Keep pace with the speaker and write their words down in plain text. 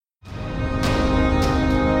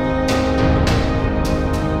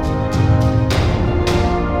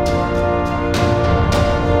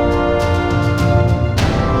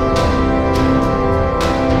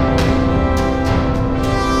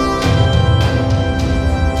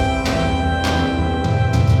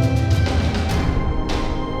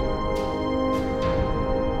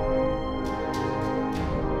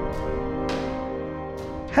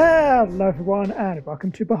Hello everyone and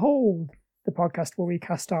welcome to Behold, the podcast where we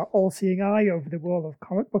cast our all-seeing eye over the world of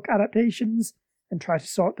comic book adaptations and try to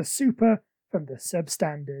sort the super from the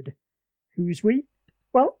substandard. Who's we?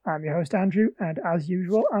 Well, I'm your host Andrew, and as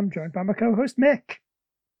usual I'm joined by my co-host Mick.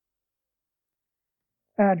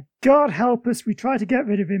 And God help us, we try to get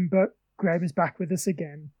rid of him, but Graham is back with us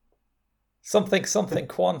again. Something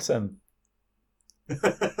quantum.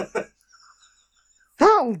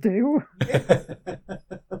 That'll do!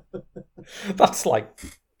 That's like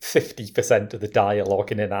 50% of the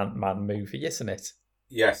dialogue in an Ant-Man movie, isn't it?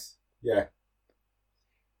 Yes, yeah.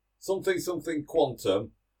 Something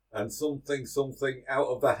quantum and something out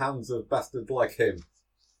of the hands of bastards like him.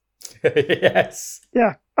 Yes.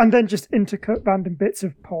 Yeah, and then just intercut random bits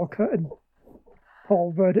of Paul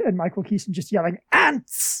Rudd and Michael Keaton just yelling,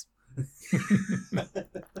 "Ants!"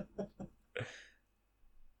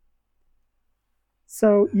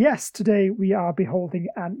 So, yes, today we are beholding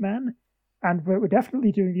Ant-Man, and we're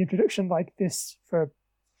definitely doing the introduction like this for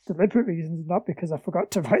deliberate reasons, not because I forgot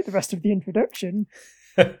to write the rest of the introduction.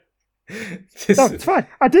 No, it's fine.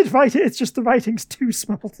 I did write it, it's just the writing's too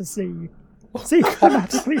small to see. See,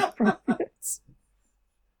 grammatically appropriate.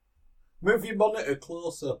 Move your monitor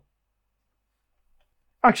closer.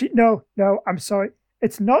 Actually, no, I'm sorry.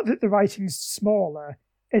 It's not that the writing's smaller,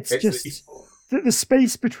 it's just that the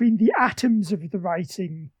space between the atoms of the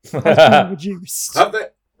writing has been reduced.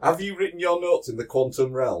 Have you written your notes in the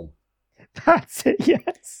quantum realm? That's it,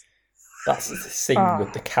 yes. That's the scene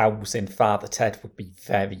with the cows in Father Ted would be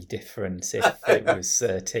very different if it was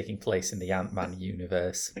taking place in the Ant-Man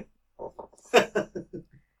universe.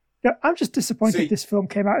 Yeah, I'm just disappointed this film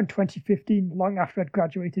came out in 2015, long after I'd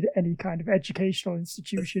graduated any kind of educational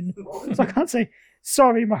institution. So I can't say,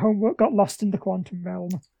 sorry, my homework got lost in the quantum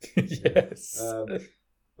realm. Yes.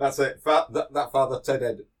 That's it. That Father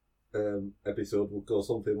Ted episode will go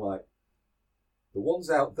something like, the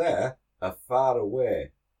ones out there are far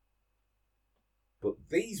away, but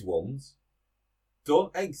these ones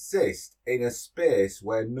don't exist in a space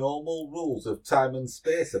where normal rules of time and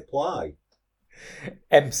space apply.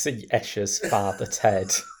 MC Escher's Father Ted.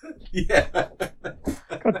 Yeah.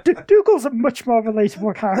 God, Dougal's a much more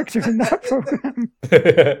relatable character in that program.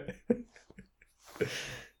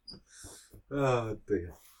 Oh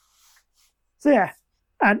dear. So yeah,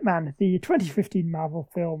 Ant-Man, the 2015 Marvel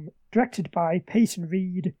film, directed by Peyton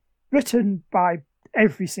Reed, written by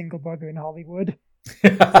every single bugger in Hollywood.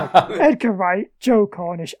 Edgar Wright, Joe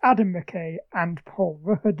Cornish, Adam McKay, and Paul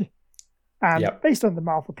Rudd. And based on the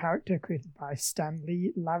Marvel character created by Stan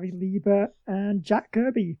Lee, Larry Lieber, and Jack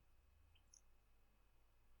Kirby.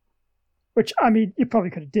 Which, I mean, you probably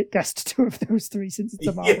could have guessed two of those three since it's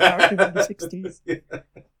a Marvel character in the 60s.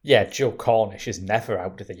 Yeah, Joe Cornish is never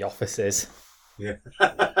out of the offices. Yeah.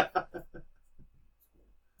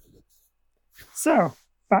 So,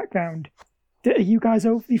 background. Are you guys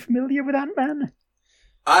overly familiar with Ant-Man?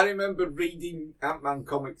 I remember reading Ant-Man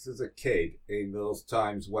comics as a kid in those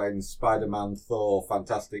times when Spider-Man, Thor,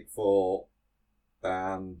 Fantastic Four,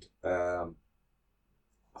 and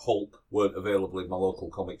Hulk weren't available in my local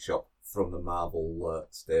comic shop from the Marvel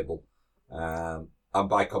stable. And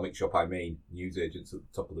by comic shop, I mean newsagents at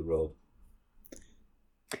the top of the road.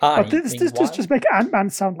 This just make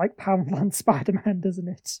Ant-Man sound like Poundland Spider-Man, doesn't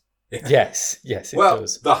it? Yes, it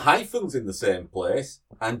does. The hyphen's in the same place,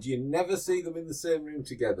 and you never see them in the same room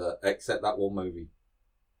together, except that one movie.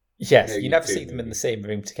 Yes, maybe you never see them in the same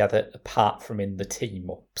room together, apart from in the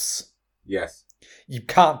team-ups. Yes. You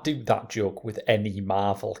can't do that joke with any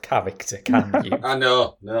Marvel character, can you? I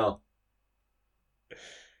know, no.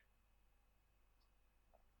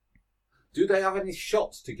 Do they have any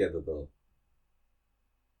shots together, though?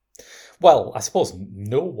 Well, I suppose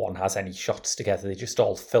no one has any shots together. They just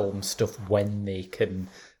all film stuff when they can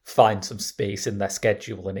find some space in their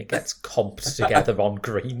schedule and it gets comped together on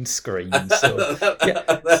green screen. So,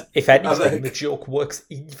 yeah, if anything, the joke works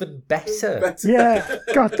even better. Yeah,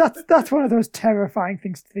 God, that's one of those terrifying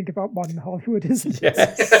things to think about modern Hollywood, isn't it?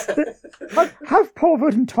 Yes. Have Paul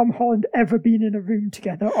Rudd and Tom Holland ever been in a room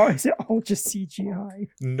together, or is it all just CGI?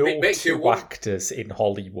 No two actors in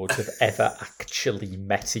Hollywood have ever actually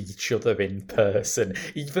met each other in person.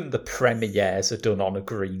 Even the premieres are done on a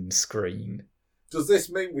green screen. Does this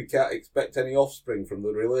mean we can't expect any offspring from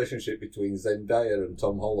the relationship between Zendaya and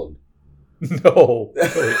Tom Holland? No,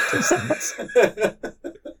 it doesn't.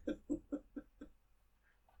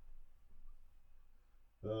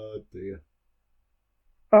 Oh, dear.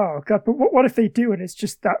 Oh, God, but what if they do and it's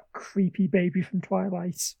just that creepy baby from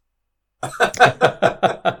Twilight?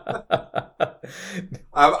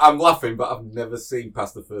 I'm laughing, but I've never seen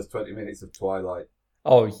past the first 20 minutes of Twilight.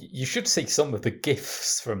 Oh, you should see some of the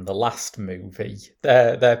GIFs from the last movie.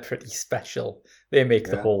 They're pretty special. They make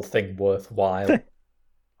the whole thing worthwhile.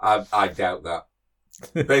 I doubt that.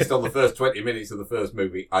 Based on the first 20 minutes of the first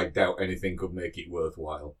movie, I doubt anything could make it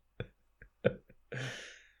worthwhile.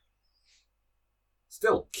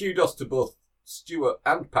 Still, kudos to both Stewart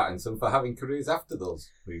and Pattinson for having careers after those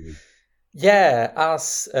movies. Yeah,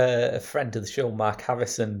 as a friend of the show, Mark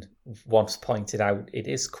Harrison, once pointed out, it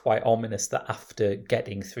is quite ominous that after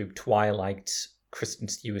getting through Twilight, Kristen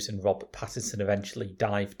Stewart and Robert Pattinson eventually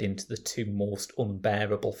dived into the two most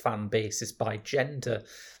unbearable fan bases by gender,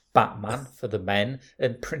 Batman for the men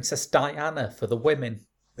and Princess Diana for the women.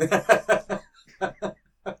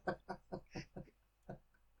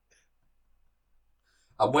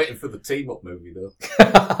 I'm waiting for the team-up movie, though.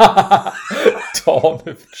 Dawn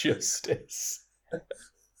of Justice.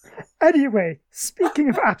 Anyway, speaking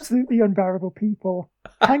of absolutely unbearable people,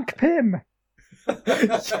 Hank Pym.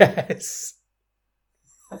 Yes.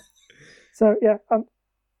 So, yeah,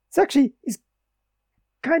 he's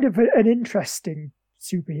kind of an interesting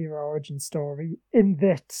superhero origin story in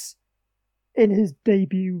that in his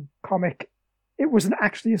debut comic, it wasn't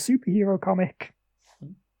actually a superhero comic.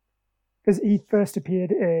 Because he first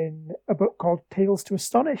appeared in a book called Tales to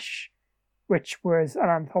Astonish, which was an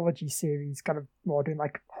anthology series, kind of more doing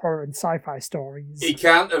like horror and sci-fi stories. He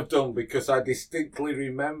can't have done, because I distinctly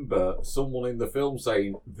remember someone in the film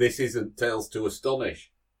saying, "This isn't Tales to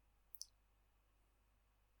Astonish."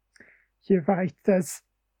 You're right, there's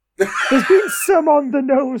been some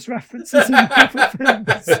on-the-nose references in other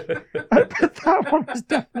films, but that one was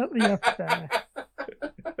definitely up there.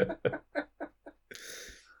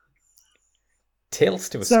 Tales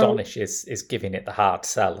to Astonish is giving it the hard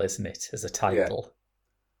sell, isn't it, as a title? Yeah.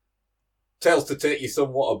 Tales to Take You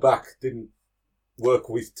Somewhat Aback didn't work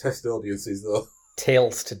with test audiences, though.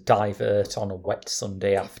 Tales to Divert on a Wet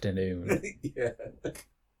Sunday Afternoon. Yeah.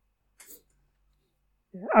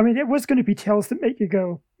 I mean, it was going to be tales that make you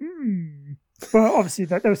go, But obviously,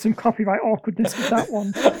 there was some copyright awkwardness with that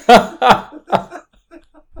one.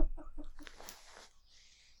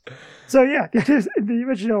 So, yeah, the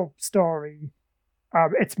original story,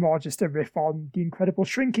 it's more just a riff on the Incredible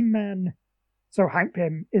Shrinking Man. So Hank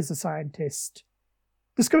Pym is a scientist,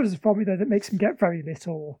 discovers a formula that makes him get very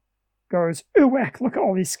little, goes, "Ooh, heck, look at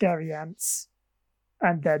all these scary ants,"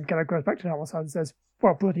 and then kind of goes back to normal size and says,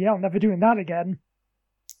 "Well, bloody hell, never doing that again."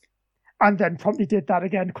 And then promptly did that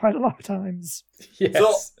again quite a lot of times.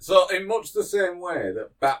 Yes. So in much the same way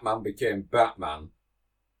that Batman became Batman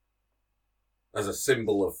as a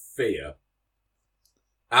symbol of fear,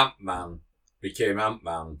 Ant-Man became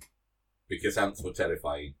Ant-Man because ants were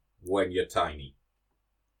terrifying when you're tiny.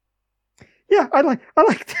 Yeah, I like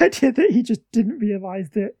the idea that he just didn't realise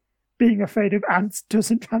that being afraid of ants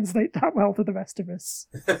doesn't translate that well to the rest of us.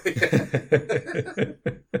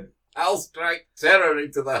 I'll strike terror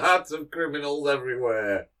into the hearts of criminals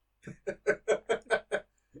everywhere.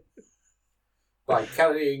 By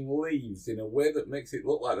carrying leaves in a way that makes it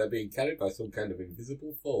look like they're being carried by some kind of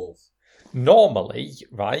invisible force. Normally,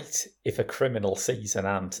 right, if a criminal sees an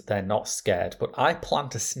ant, they're not scared, but I plan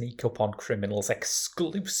to sneak up on criminals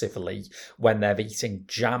exclusively when they're eating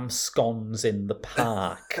jam scones in the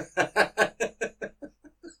park.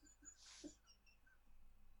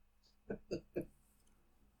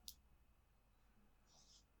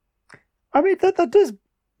 I mean, that does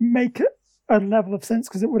make a level of sense,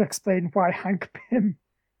 because it would explain why Hank Pym,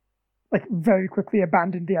 very quickly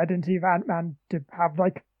abandoned the identity of Ant-Man to have,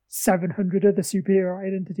 700 other superhero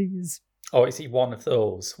identities. Oh, is he one of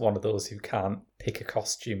those who can't pick a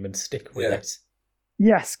costume and stick with it?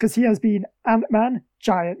 Yes, because he has been Ant-Man,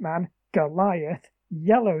 Giant Man, Goliath,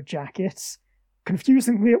 Yellow Jacket,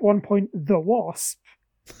 confusingly at one point, the Wasp,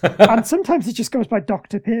 and sometimes he just goes by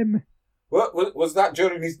Dr. Pym. What, was that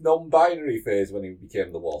during his non-binary phase when he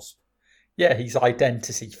became the Wasp? Yeah, he's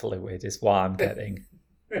identity fluid is what I'm getting.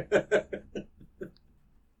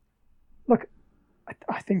 Look,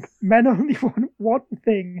 I think men only want one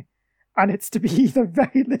thing, and it's to be either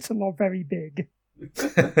very little or very big.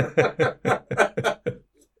 But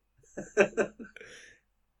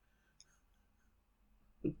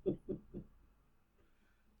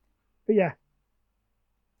yeah,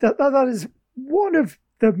 that is one of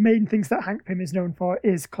the main things that Hank Pym is known for,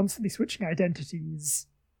 is constantly switching identities,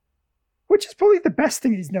 which is probably the best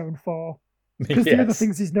thing he's known for. Because the other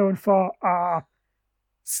things he's known for are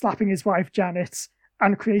slapping his wife Janet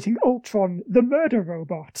and creating Ultron, the murder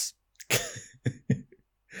robot.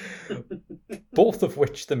 Both of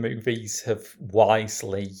which the movies have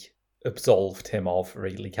wisely absolved him of,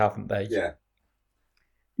 really, haven't they? Yeah.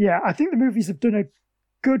 Yeah, I think the movies have done a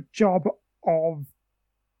good job of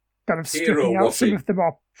kind of Hero stripping out some washing. of the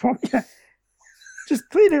more just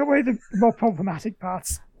cleaning away the more problematic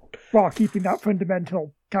parts while keeping that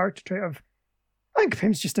fundamental character trait of Hank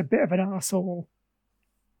Pym's just a bit of an arsehole.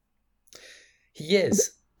 He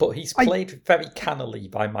is, but he's played very cannily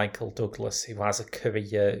by Michael Douglas, who has a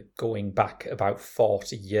career going back about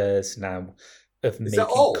 40 years now of Is that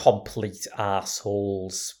making all? complete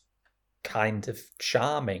arseholes kind of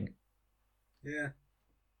charming. Yeah.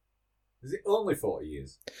 Is it only 40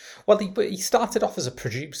 years? Well, he started off as a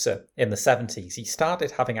producer in the 70s. He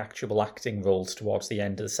started having actual acting roles towards the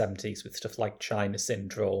end of the 70s with stuff like China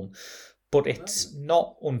Syndrome. But it's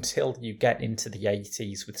not until you get into the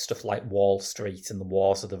 80s with stuff like Wall Street and the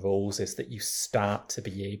Wars of the Roses that you start to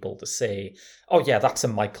be able to say, oh yeah, that's a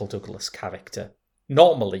Michael Douglas character.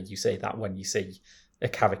 Normally you say that when you see a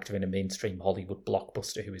character in a mainstream Hollywood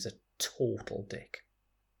blockbuster who is a total dick.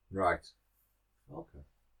 Right. Okay.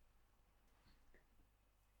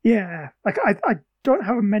 Yeah, like I don't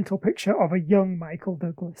have a mental picture of a young Michael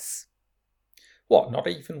Douglas. What, not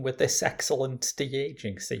even with this excellent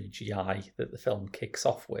de-aging CGI that the film kicks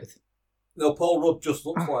off with? No, Paul Rudd just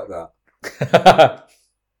looks like that.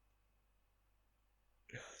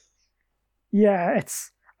 Yeah,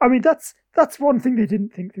 that's one thing they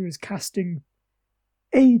didn't think through is casting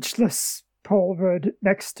ageless Paul Rudd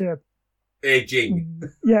next to Aging.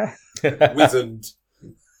 yeah, Wizened.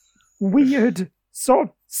 weird, sort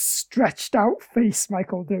of stretched out face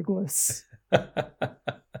Michael Douglas.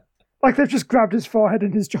 Like they've just grabbed his forehead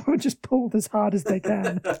and his jaw and just pulled as hard as they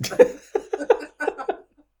can.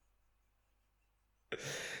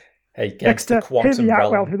 Hey, Next to quantum Haley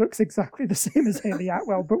Atwell, realm. who looks exactly the same as Haley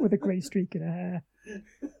Atwell, but with a grey streak in her hair.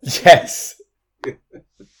 Yes.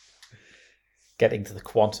 Getting to the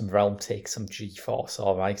quantum realm takes some G-force,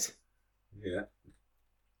 all right. Yeah.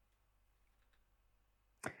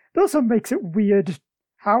 It also makes it weird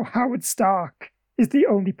how Howard Stark is the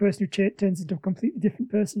only person who turns into a completely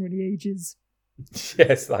different person when he ages.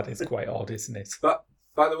 Yes, that is quite odd, isn't it? But,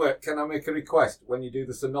 by the way, can I make a request? When you do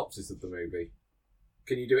the synopsis of the movie,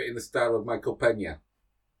 can you do it in the style of Michael Pena?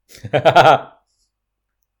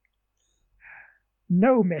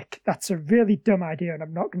 No, Mick, that's a really dumb idea and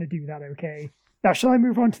I'm not going to do that, okay? Now, shall I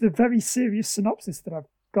move on to the very serious synopsis that I've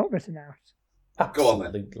got written out? Go on, then.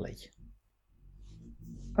 Absolutely.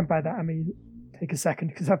 And by that I mean, take a second,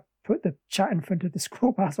 because I've put the chat in front of the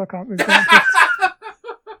scroll bar so I can't move on.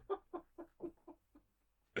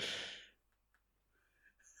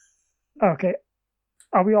 Okay,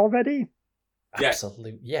 are we all ready? Yes.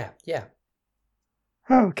 Absolutely. Yeah.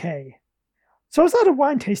 Okay. So I was at a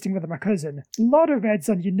wine tasting with my cousin. A lot of reds,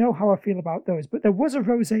 and you know how I feel about those, but there was a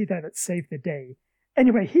rosé there that saved the day.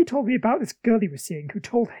 Anyway, he told me about this girl he was seeing who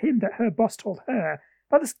told him that her boss told her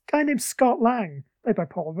about this guy named Scott Lang, played by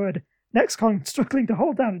Paul Rudd, ex-con struggling to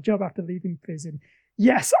hold down a job after leaving prison.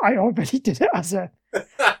 Yes, I already did it as a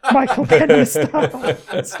Michael Pena style.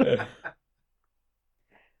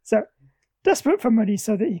 So, desperate for money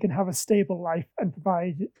so that he can have a stable life and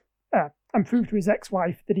prove to his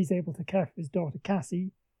ex-wife that he's able to care for his daughter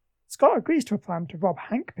Cassie, Scott agrees to a plan to rob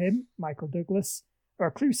Hank Pym, Michael Douglas, a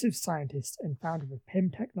reclusive scientist and founder of Pym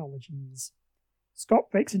Technologies. Scott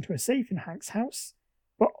breaks into a safe in Hank's house,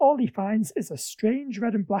 but all he finds is a strange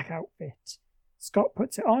red and black outfit. Scott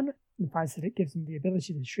puts it on and finds that it gives him the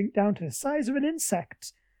ability to shrink down to the size of an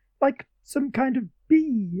insect, like some kind of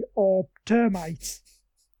bee or termite.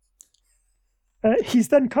 He's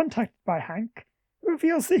then contacted by Hank, who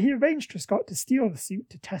reveals that he arranged for Scott to steal the suit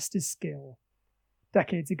to test his skill.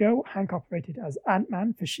 Decades ago, Hank operated as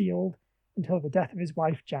Ant-Man for S.H.I.E.L.D. until the death of his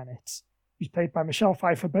wife, Janet, who's played by Michelle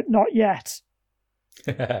Pfeiffer, but not yet.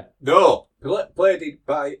 No, played it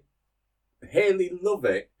by Hayley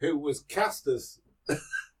Lovett, who was cast as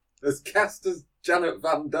Janet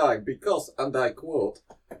Van Dyne because, and I quote,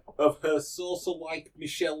 of her saucer-like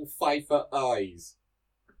Michelle Pfeiffer eyes.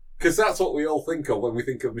 Because that's what we all think of when we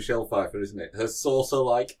think of Michelle Pfeiffer, isn't it? Her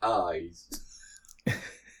saucer-like eyes.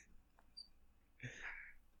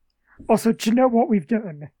 Also, do you know what we've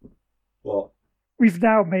done? What? We've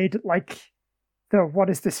now made, what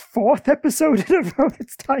is this, 4th episode in a row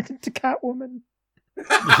that's tied into Catwoman?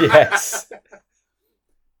 Yes.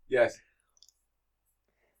 Yes.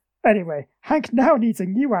 Anyway, Hank now needs a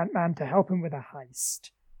new Ant-Man to help him with a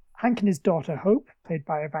heist. Hank and his daughter Hope, played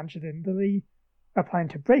by Evangeline Lilly, are planning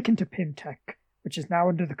to break into Pym Tech, which is now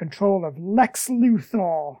under the control of Lex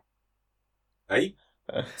Luthor. Hey?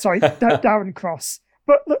 Sorry, Darren Cross.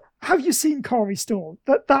 But look, have you seen Corey Stoll?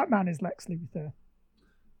 That man is Lex Luthor.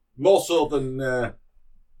 More so than,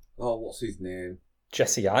 what's his name?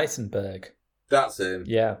 Jesse Eisenberg. That's him.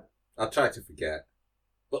 Yeah. I try to forget.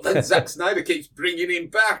 But then Zack Snyder keeps bringing him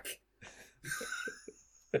back.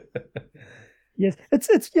 Yes,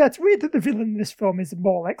 it's weird that the villain in this film is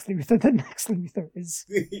more Lex Luthor than Lex Luthor is.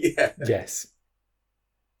 Yeah. Yes.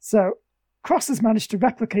 So, Cross has managed to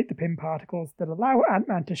replicate the Pym particles that allow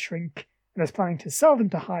Ant-Man to shrink and is planning to sell them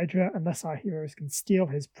to Hydra unless our heroes can steal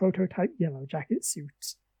his prototype Yellow Jacket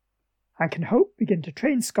suit. Hank and Hope begin to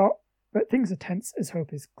train Scott, but things are tense as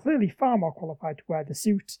Hope is clearly far more qualified to wear the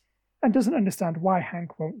suit and doesn't understand why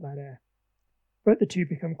Hank won't let her. But the two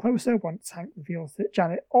become closer once Hank reveals that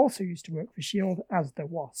Janet also used to work for S.H.I.E.L.D. as the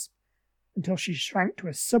Wasp, until she shrank to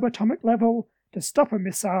a subatomic level to stop a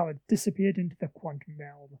missile and disappeared into the quantum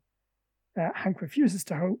realm. Hank refuses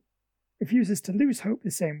to lose Hope the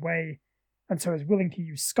same way, and so is willing to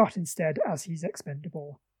use Scott instead as he's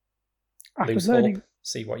expendable. After Lose learning, Hope.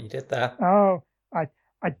 See what you did there. Oh, I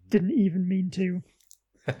didn't even mean to.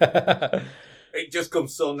 It just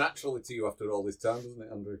comes so naturally to you after all this time, doesn't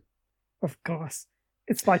it, Andrew? Of course.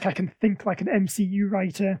 It's like I can think like an MCU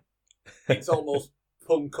writer. It's almost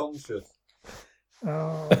pun conscious.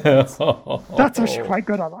 Oh, that's actually quite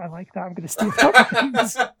good. I like that. I'm going to steal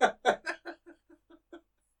that.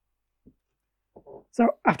 So,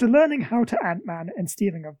 after learning how to Ant-Man and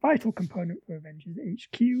stealing a vital component for Avengers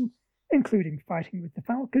HQ, including fighting with the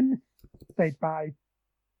Falcon, played by...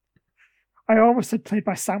 I almost said played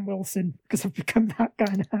by Sam Wilson, because I've become that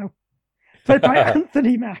guy now. Played by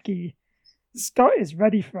Anthony Mackie, Scott is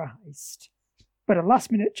ready for a heist. But a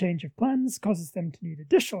last-minute change of plans causes them to need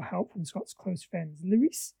additional help from Scott's close friends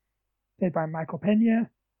Luis, played by Michael Pena,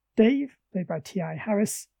 Dave, played by T.I.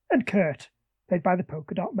 Harris, and Kurt, played by the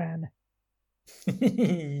Polka Dot Man.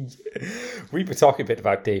 We were talking a bit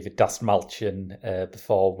about David Dastmalchian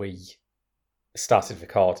before we started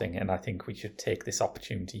recording, and I think we should take this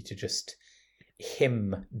opportunity to just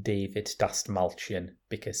hymn David Dastmalchian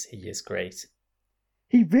because he is great.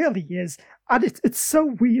 He really is, and it's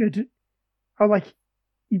so weird how like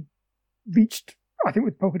he reached, I think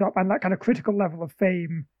with Polka Dot Man, that kind of critical level of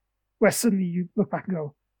fame where suddenly you look back and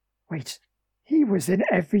go, wait, he was in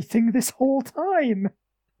everything this whole time.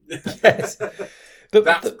 Yes.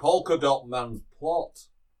 That's Polka Dot Man's plot.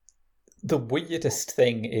 The weirdest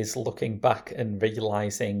thing is looking back and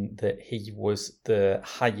realising that he was the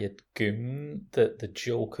hired goon that the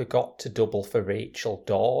Joker got to double for Rachel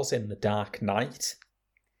Dawes in The Dark Knight.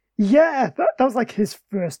 Yeah, that was like his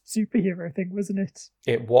first superhero thing, wasn't it?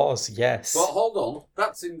 It was, yes. But hold on,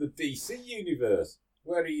 that's in the DC universe,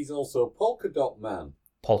 where he's also Polka Dot Man.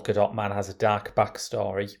 Polka Dot Man has a dark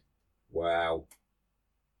backstory. Wow.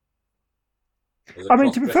 I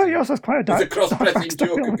mean, to be fair, he also has quite a dark cross-dressing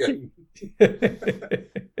Joker game.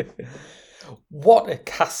 What a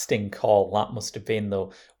casting call that must have been,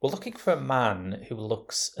 though. We're looking for a man who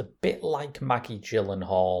looks a bit like Maggie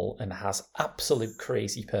Gyllenhaal and has absolute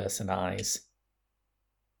crazy person eyes.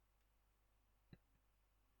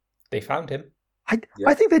 They found him.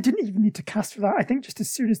 I think they didn't even need to cast for that. I think just as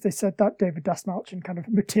soon as they said that, David Dastmalchian kind of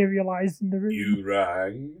materialised in the room. You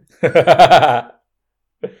rang.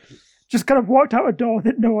 Just kind of walked out a door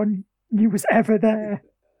that no one knew was ever there.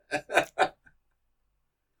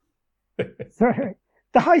 So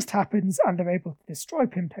the heist happens and they're able to destroy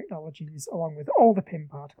Pym technologies along with all the Pym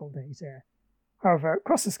particle data. However,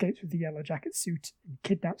 Cross escapes with the Yellow Jacket suit and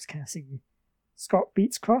kidnaps Cassie. Scott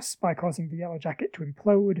beats Cross by causing the Yellow Jacket to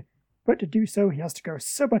implode, but to do so he has to go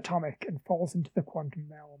subatomic and falls into the quantum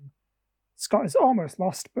realm. Scott is almost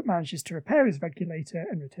lost but manages to repair his regulator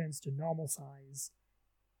and returns to normal size.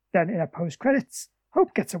 Then in a post-credits,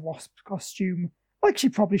 Hope gets a Wasp costume, like she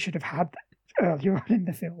probably should have had earlier on in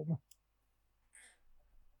the film.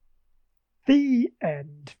 The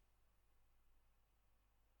end.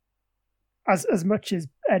 As much as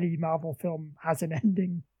any Marvel film has an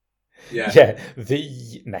ending. Yeah,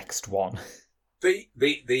 the next one.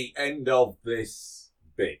 The end of this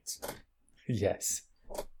bit. Yes.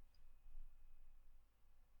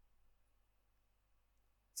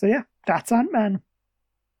 So yeah, that's Ant-Man.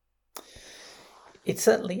 It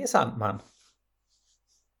certainly is Ant-Man.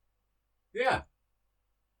 Yeah.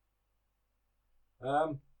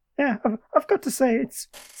 Yeah, I've got to say, it's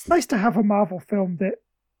nice to have a Marvel film that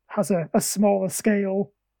has a smaller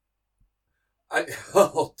scale.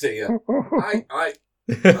 Oh dear.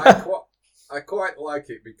 I quite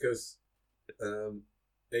like it because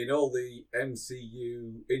in all the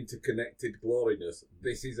MCU interconnected gloriness,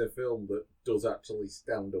 this is a film that does actually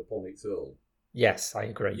stand up on its own. Yes, I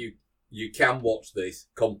agree. You can watch this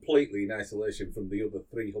completely in isolation from the other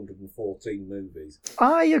 314 movies.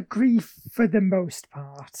 I agree for the most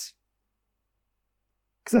part.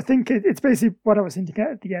 Because I think it's basically what I was hinting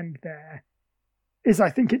at the end there, is I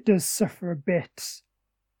think it does suffer a bit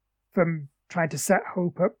from trying to set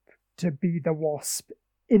Hope up to be the Wasp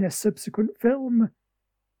in a subsequent film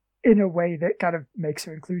in a way that kind of makes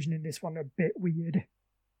her inclusion in this one a bit weird.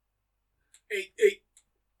 It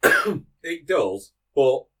it does,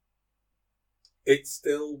 but it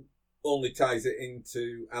still only ties it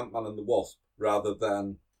into Ant-Man and the Wasp rather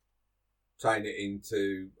than tying it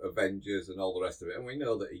into Avengers and all the rest of it. And we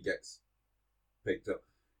know that he gets picked up.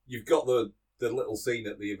 You've got the little scene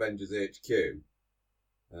at the Avengers HQ.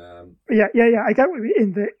 Yeah. I get what you mean,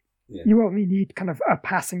 in that you only need kind of a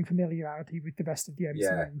passing familiarity with the rest of the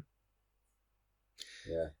MCU.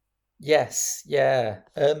 Yeah. Yes, yeah.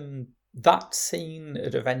 That scene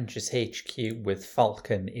at Avengers HQ with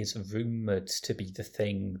Falcon is rumoured to be the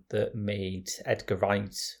thing that made Edgar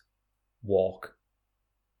Wright walk.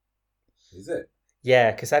 Is it?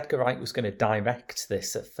 Yeah, because Edgar Wright was going to direct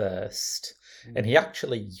this at first. And he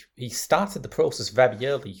started the process very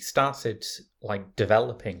early. He started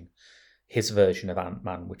developing his version of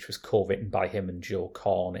Ant-Man, which was co-written by him and Joe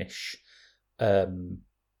Cornish,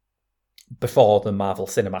 before the Marvel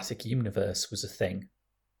Cinematic Universe was a thing.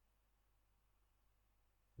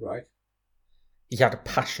 Right. He had a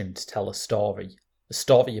passion to tell a story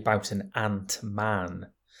about an Ant-Man,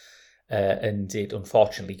 and it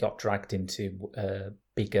unfortunately got dragged into a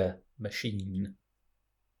bigger machine.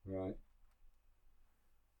 Right.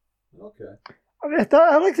 Okay. I mean,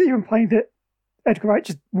 I like that you're implying that Edgar Wright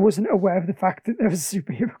just wasn't aware of the fact that there was a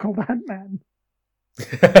superhero called Ant-Man.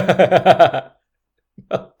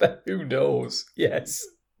 Who knows? Yes.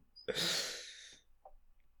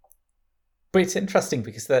 But it's interesting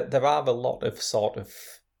because there are a lot of sort of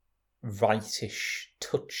Wrightish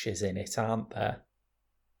touches in it, aren't there?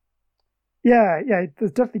 Yeah,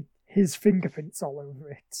 there's definitely his fingerprints all over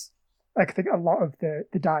it. I think a lot of the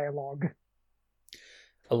dialogue.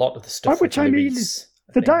 A lot of the stuff. Which I mean,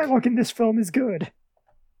 the dialogue in this film is good.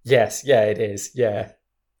 Yes, yeah, it is, yeah.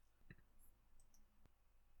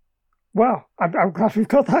 Well, I'm glad we've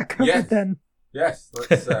got that covered then. Yes,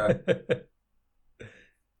 let's...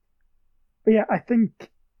 But yeah, I think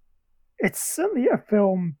it's certainly a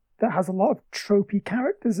film that has a lot of tropey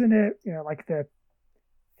characters in it. You know, like the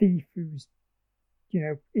thief who's,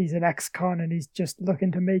 he's an ex-con and he's just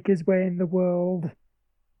looking to make his way in the world.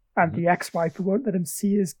 And the ex-wife who won't let him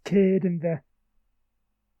see his kid, and the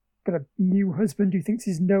new husband who thinks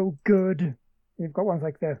he's no good. You've got ones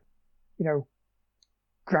like the,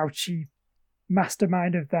 grouchy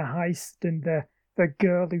mastermind of the heist, and the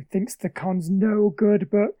girl who thinks the con's no good,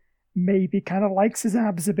 but maybe kind of likes his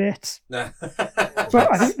abs a bit. But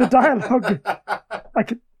I think the dialogue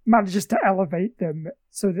manages to elevate them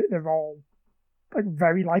so that they're all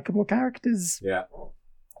very likable characters. Yeah.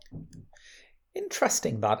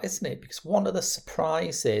 Interesting that, isn't it? Because one of the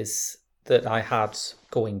surprises that I had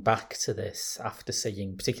going back to this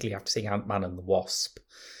particularly after seeing Ant-Man and the Wasp,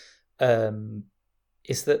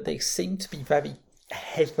 is that they seem to be very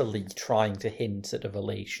heavily trying to hint at a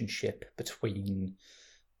relationship between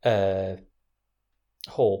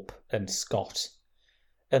Hope and Scott.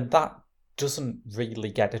 And that doesn't really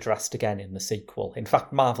get addressed again in the sequel. In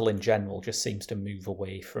fact, Marvel in general just seems to move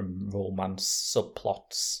away from romance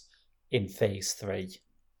subplots in Phase 3.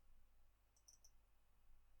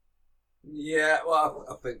 Yeah, well,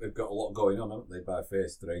 I think they've got a lot going on, haven't they, by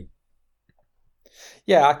Phase 3?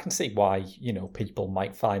 Yeah, I can see why, people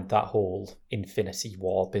might find that whole Infinity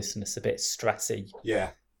War business a bit stressy. Yeah.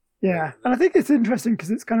 Yeah, and I think it's interesting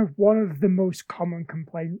because it's kind of one of the most common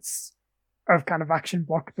complaints of kind of action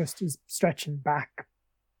blockbusters stretching back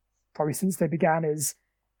probably since they began is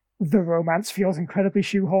the romance feels incredibly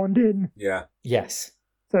shoehorned in. Yeah. Yes.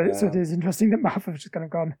 So it is interesting that Marvel have just kind of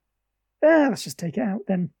gone, let's just take it out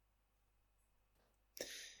then.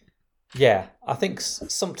 Yeah, I think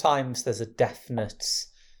sometimes there's a definite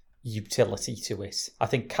utility to it. I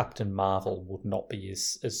think Captain Marvel would not be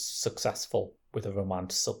as successful with a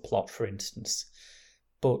romance subplot, for instance.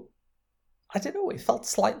 But I don't know, it felt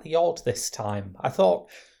slightly odd this time. I thought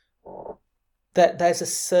that there's a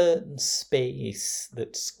certain space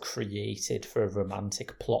that's created for a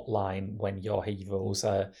romantic plotline when your heroes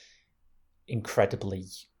are incredibly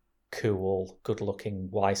cool, good-looking,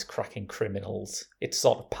 wisecracking criminals. It's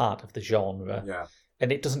sort of part of the genre. Yeah.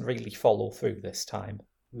 And it doesn't really follow through this time.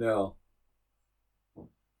 No.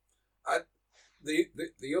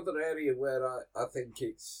 The other area where I think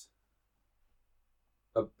it's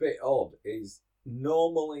a bit odd is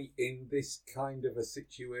normally in this kind of a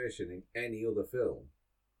situation in any other film,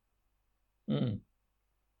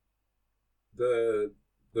 the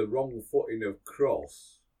wrong footing of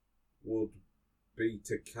Cross would be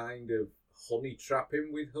to kind of honey trap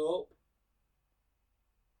him with Hope.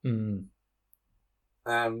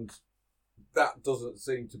 And that doesn't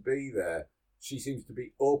seem to be there. She seems to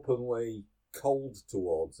be openly cold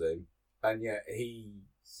towards him, and yet he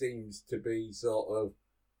seems to be sort of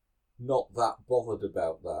not that bothered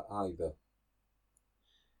about that either.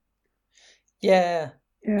 Yeah.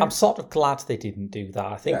 Yeah. I'm sort of glad they didn't do that.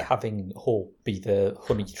 I think Yeah. having Hope be the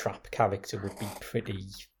honey trap character would be pretty.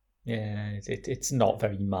 Yeah, it's not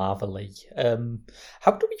very marvelly.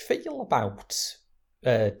 How do we feel about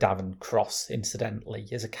Darren Cross, incidentally,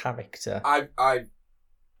 as a character?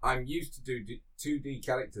 I'm used to do 2D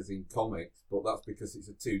characters in comics, but that's because it's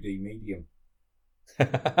a 2D medium.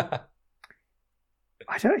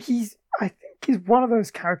 I think he's one of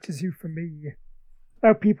those characters who, for me,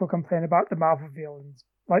 people complain about the Marvel villains,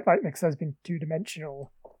 like Nick says, being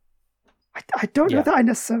 2-dimensional. I don't know that I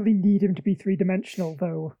necessarily need him to be 3-dimensional,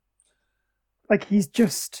 though. Like, he's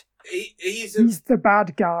just... He's the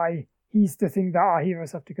bad guy. He's the thing that our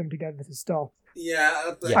heroes have to come together to stop.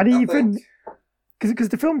 Yeah. Because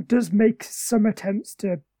the film does make some attempts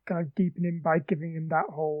to kind of deepen him by giving him that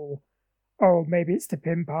whole, oh, maybe it's the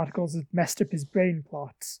Pym particles that messed up his brain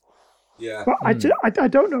plots. Yeah. But I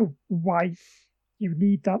don't know why you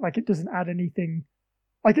need that. Like, it doesn't add anything.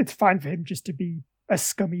 Like, it's fine for him just to be a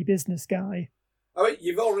scummy business guy. I mean,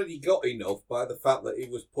 you've already got enough by the fact that he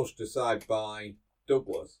was pushed aside by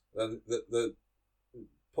Douglas. And the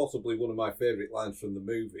possibly one of my favourite lines from the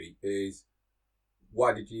movie is,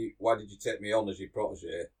 why did you take me on as your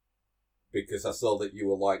protege? Because I saw that you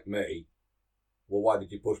were like me. Well, why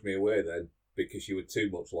did you push me away then? Because you were too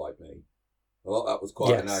much like me. I thought that was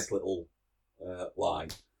quite a nice little line.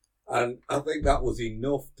 And I think that was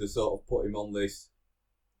enough to sort of put him on this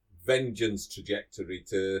vengeance trajectory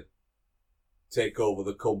to take over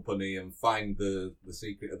the company and find the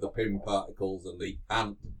secret of the Pym particles and the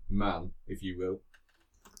Ant-Man, if you will.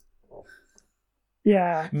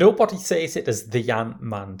 Yeah. Nobody says it as the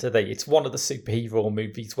Ant-Man, do they? It's one of the superhero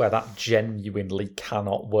movies where that genuinely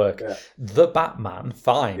cannot work. Yeah. The Batman,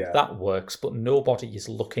 fine, that works, but nobody is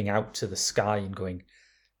looking out to the sky and going,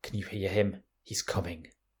 can you hear him? He's coming.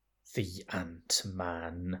 The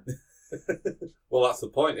Ant-Man. Well, that's the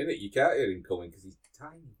point, isn't it? You can't hear him coming because he's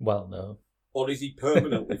tiny. Well, no. Or is he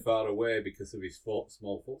permanently far away because of his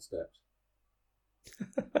small footsteps?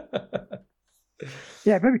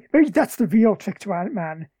 Yeah, maybe that's the real trick to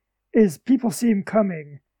Ant-Man, is people see him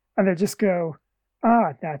coming and they just go,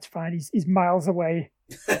 that's fine, he's miles away.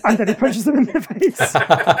 And then he punches them in the face.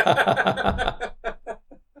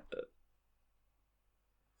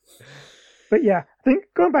 But yeah, I think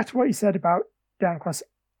going back to what you said about Darren Cross,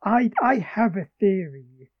 I have a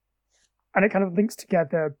theory, and it kind of links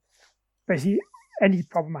together basically any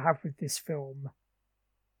problem I have with this film,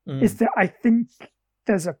 is that I think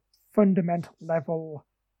there's a fundamental level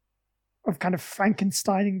of kind of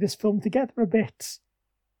Frankensteining this film together a bit.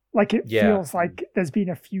 Like, it feels like there's been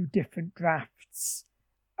a few different drafts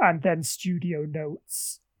and then studio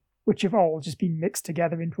notes, which have all just been mixed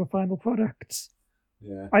together into a final product.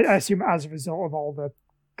 Yeah. I assume as a result of all the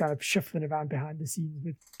kind of shuffling around behind the scenes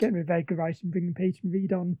with getting rid of Edgar Wright and bringing Peyton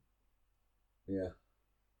Reed on. Yeah.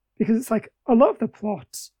 Because it's like, a lot of the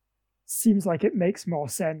plot seems like it makes more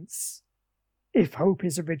sense if Hope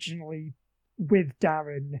is originally with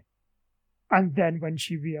Darren, and then when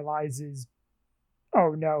she realizes,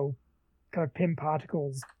 oh no, kind of Pym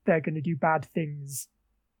particles, they're going to do bad things,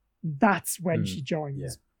 that's when she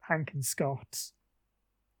joins Hank and Scott.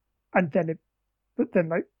 And then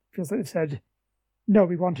like, feels like they've said, no,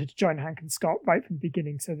 we wanted to join Hank and Scott right from the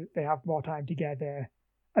beginning so that they have more time together.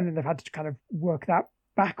 And then they've had to kind of work that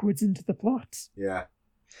backwards into the plot. Yeah.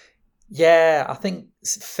 Yeah, I think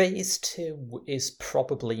Phase 2 is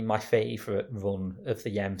probably my favourite run of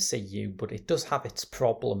the MCU, but it does have its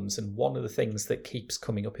problems, and one of the things that keeps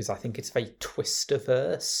coming up is I think it's very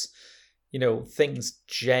Twisterverse. You know, things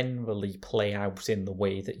generally play out in the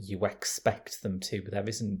way that you expect them to. There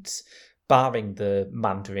isn't, barring the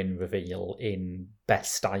Mandarin reveal in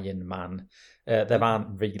Best Iron Man, there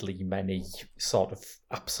aren't really many sort of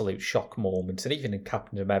absolute shock moments, and even in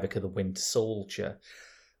Captain America the Winter Soldier,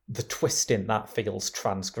 the twist in that feels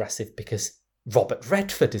transgressive because Robert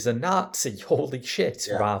Redford is a Nazi, holy shit,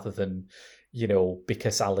 rather than, you know,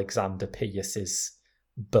 because Alexander Pierce is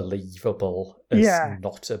believable as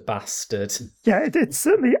not a bastard. Yeah, it's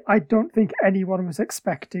certainly, I don't think anyone was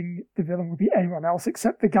expecting the villain would be anyone else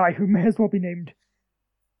except the guy who may as well be named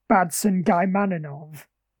Badson Guy Maninov.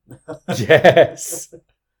 Yes.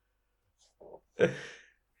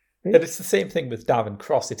 And it's the same thing with Darren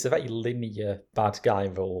Cross. It's a very linear bad guy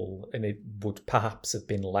role, and it would perhaps have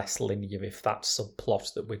been less linear if that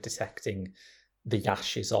subplot that we're detecting the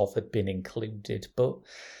ashes of had been included. But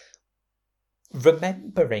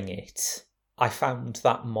remembering it, I found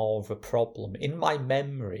that more of a problem. In my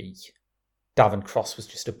memory, Davin Cross was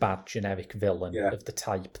just a bad generic villain of the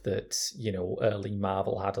type that, early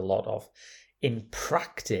Marvel had a lot of. In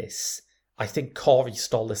practice, I think Corey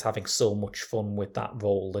Stoll is having so much fun with that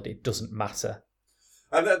role that it doesn't matter.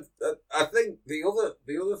 And I think the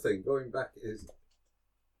other thing, going back, is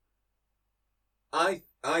I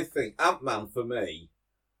think Ant-Man, for me,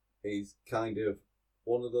 is kind of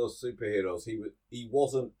one of those superheroes. He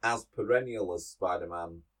wasn't as perennial as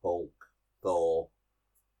Spider-Man, Hulk, Thor.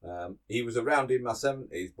 He was around in my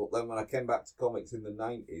 70s, but then when I came back to comics in the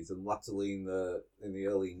 90s and latterly in the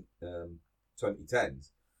early 2010s,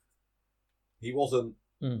 he wasn't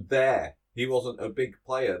there. He wasn't a big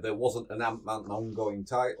player. There wasn't an Ant-Man ongoing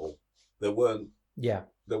title. There weren't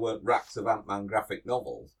racks of Ant-Man graphic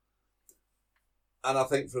novels. And I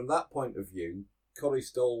think from that point of view, Corey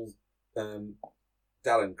Stoll's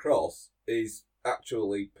Darren Cross is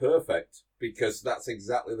actually perfect, because that's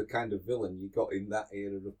exactly the kind of villain you got in that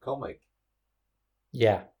era of comic.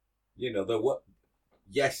 Yeah. There were...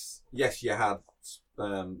 Yes, you had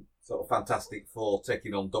sort of Fantastic Four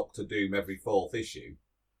taking on Doctor Doom every 4th issue.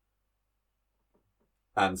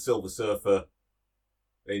 And Silver Surfer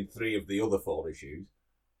in 3 of the other 4 issues.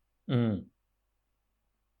 Mm.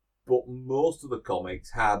 But most of the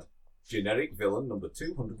comics had generic villain number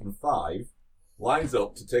 205 lines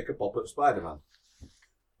up to take a pop at Spider-Man,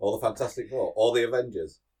 or the Fantastic Four, or the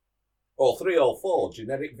Avengers. Or 3 or 4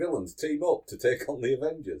 generic villains team up to take on the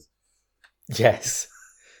Avengers. Yes.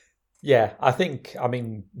 Yeah, I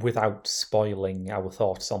mean, without spoiling our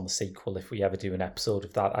thoughts on the sequel, if we ever do an episode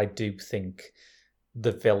of that, I do think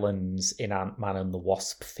the villains in Ant-Man and the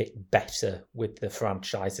Wasp fit better with the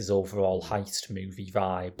franchise's overall heist movie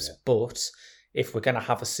vibes. Yeah. But if we're going to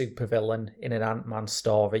have a supervillain in an Ant-Man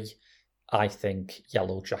story, I think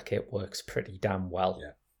Yellow Jacket works pretty damn well.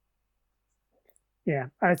 Yeah,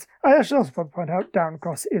 I actually also want to point out Darren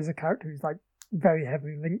Cross is a character who's very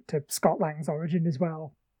heavily linked to Scott Lang's origin as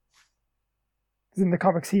well. Because in the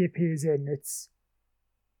comics he appears in, it's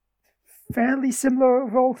fairly similar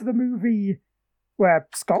overall to the movie, where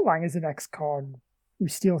Scott Lang is an ex-con who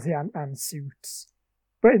steals the Ant-Man suits.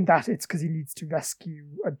 But in that, it's because he needs to rescue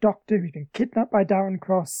a doctor who's been kidnapped by Darren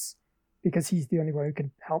Cross, because he's the only one who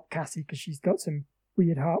can help Cassie because she's got some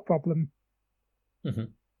weird heart problem. Mm-hmm.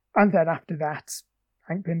 And then after that,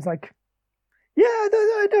 Hank Pym's like, yeah,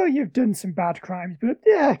 I know you've done some bad crimes, but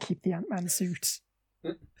yeah, keep the Ant-Man suit.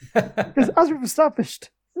 Because as we've established,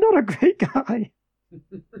 not a great guy.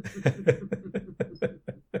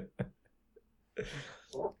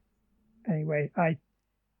 Anyway, I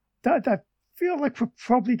feel like we're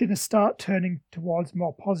probably going to start turning towards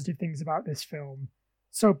more positive things about this film.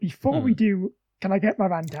 So before we do, can I get my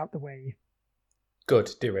rant out the way? Good,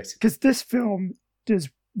 do it. Because this film does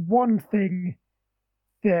one thing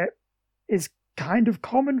that is kind of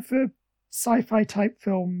common for sci-fi type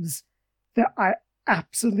films that I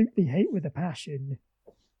absolutely hate with a passion,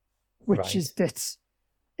 which is that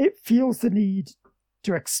it feels the need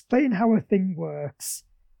to explain how a thing works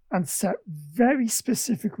and set very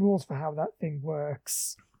specific rules for how that thing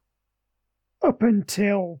works up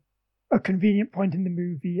until a convenient point in the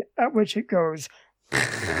movie at which it goes,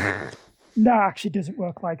 no, actually doesn't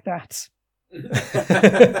work like that.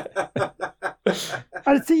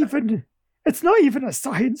 And it's not even a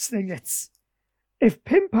science thing. It's, if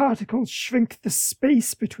Pym particles shrink the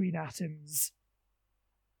space between atoms,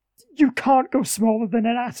 you can't go smaller than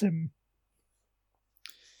an atom.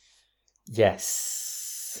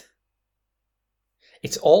 Yes.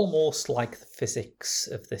 It's almost like the physics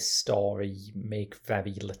of this story make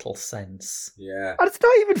very little sense. Yeah. And it's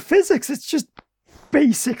not even physics, it's just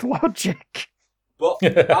basic logic. But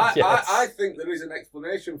I think there is an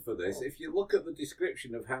explanation for this. If you look at the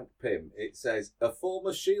description of Hank Pym, it says, a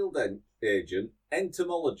former S.H.I.E.L.D. agent,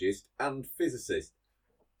 entomologist and physicist.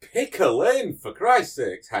 Pick a lane, for Christ's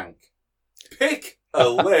sakes, Hank. Pick a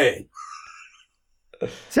lane.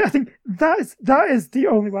 See, I think that is the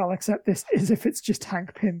only way I'll accept this, is if it's just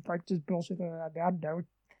Hank Pym, just bullshit. I don't know,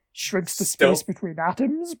 shrinks the space between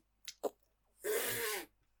atoms.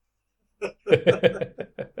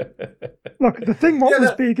 Look, the thing what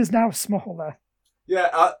was big is now smaller.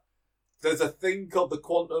 Yeah, there's a thing called the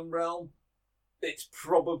quantum realm. It's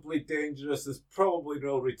probably dangerous. There's probably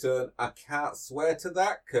no return. I can't swear to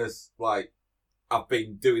that because, I've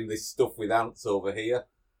been doing this stuff with ants over here.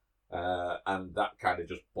 And that kind of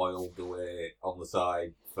just boiled away on the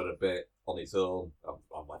side for a bit on its own.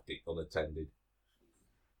 I've left it unattended.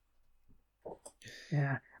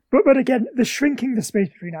 Yeah. But again, the shrinking the space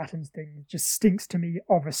between atoms thing just stinks to me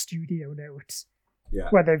of a studio note. Yeah.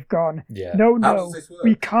 where they've gone, Yeah. How no, does this work?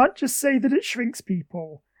 we can't just say that it shrinks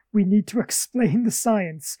people. We need to explain the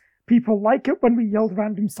science. People like it when we yelled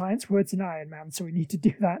random science words in Iron Man, so we need to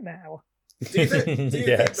do that now. Do you think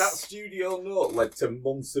Yes. that studio note led to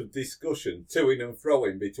months of discussion, to-ing and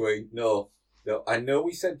fro-ing between, no, I know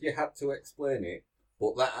we said you had to explain it,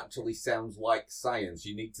 but that actually sounds like science.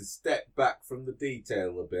 You need to step back from the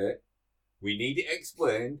detail a bit. We need it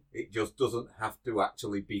explained. It just doesn't have to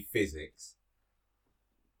actually be physics.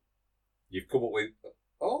 You've come up with,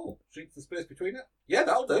 shrink the space between it? Yeah,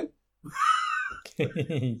 that'll do.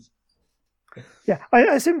 Yeah, I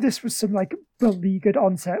assume this was some beleaguered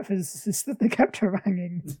on-set physicists that they kept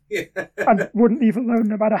haranguing and wouldn't leave alone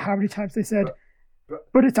no matter how many times they said,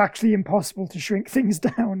 but it's actually impossible to shrink things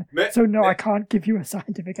down. I can't give you a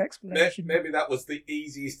scientific explanation. Maybe that was the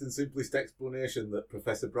easiest and simplest explanation that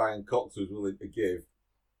Professor Brian Cox was willing to give.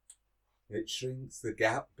 It shrinks the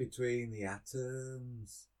gap between the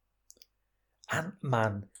atoms.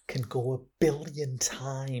 Ant-Man can go 1 billion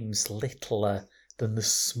times littler than the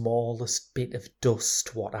smallest bit of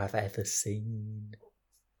dust what I've ever seen.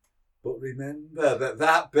 But remember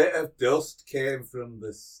that bit of dust came from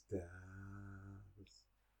the stars.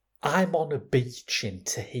 I'm on a beach in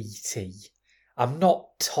Tahiti. I'm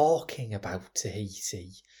not talking about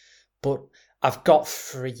Tahiti, but I've got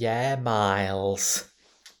 3 air miles.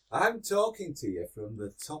 I'm talking to you from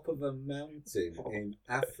the top of a mountain in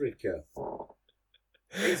Africa.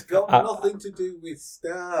 It's got nothing to do with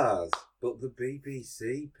stars, but the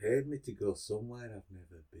BBC paid me to go somewhere I've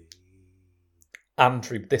never been.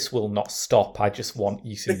 Andrew, this will not stop. I just want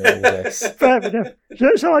you to know this. Fair enough.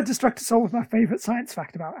 Shall I distract us all with my favourite science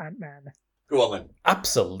fact about Ant-Man? Go on then.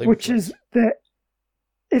 Absolutely. Which is that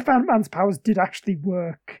if Ant-Man's powers did actually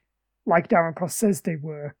work, like Darren Cross says they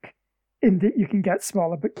work, in that you can get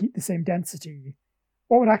smaller but keep the same density,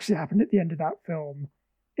 what would actually happen at the end of that film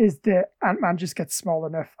is that Ant-Man just gets small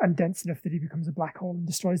enough and dense enough that he becomes a black hole and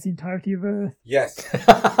destroys the entirety of Earth. Yes.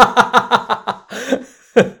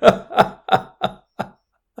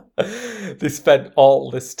 They spent all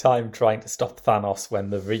this time trying to stop Thanos when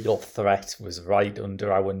the real threat was right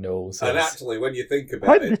under our noses. And actually, when you think about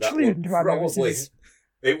Quite it, literally under our noses.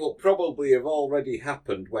 It will probably have already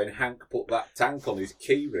happened when Hank put that tank on his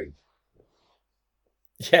keyring.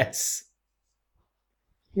 Yes.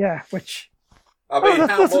 Yeah, which... I mean,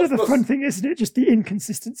 that's another fun thing, isn't it? Just the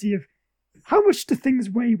inconsistency of how much do things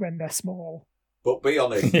weigh when they're small? But be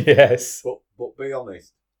honest. Yes. But be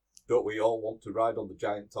honest. Don't we all want to ride on the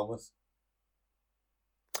giant Thomas?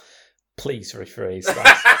 Please rephrase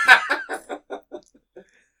that.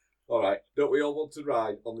 All right. Don't we all want to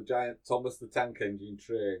ride on the giant Thomas the Tank Engine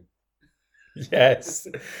train? Yes.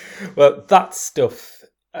 Well, that stuff,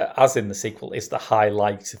 as in the sequel, is the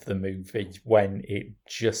highlight of the movie when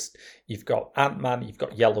you've got Ant-Man, you've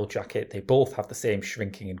got Yellow Jacket, they both have the same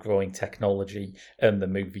shrinking and growing technology, and the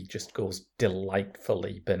movie just goes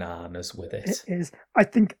delightfully bananas with it. It is. I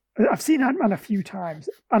think I've seen Ant-Man a few times,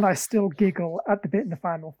 and I still giggle at the bit in the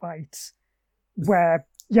final fight where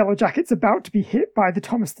Yellow Jacket's about to be hit by the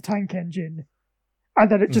Thomas the Tank Engine, and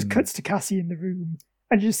then it just cuts to Cassie in the room,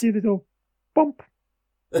 and you just see a little bump.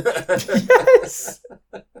 Yes!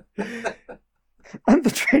 And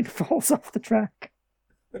the train falls off the track.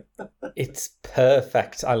 It's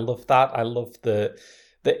perfect. I love that. I love that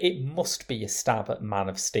it must be a stab at Man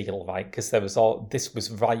of Steel, right? Because this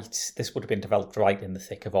would have been developed right in the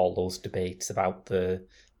thick of all those debates about the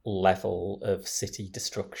level of city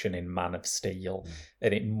destruction in Man of Steel.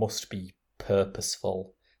 And it must be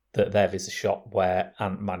purposeful that there is a shot where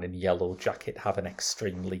Ant-Man and Yellow Jacket have an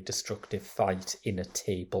extremely destructive fight in a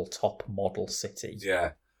tabletop model city.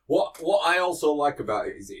 Yeah. What I also like about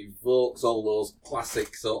it is it evokes all those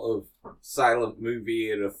classic sort of silent movie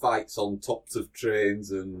era fights on tops of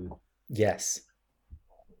trains, and yes,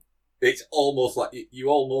 it's almost like you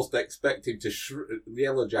almost expect him to the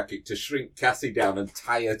Yellow Jacket to shrink Cassie down and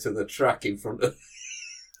tie her to the track in front of.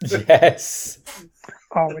 Yes.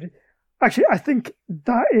 Actually, I think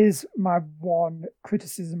that is my one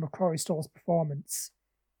criticism of Corey Stoll's performance,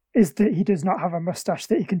 is that he does not have a mustache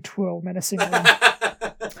that he can twirl menacingly.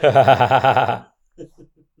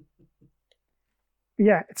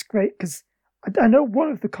 Yeah, it's great, because I know one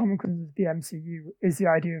of the common criticisms of the MCU is the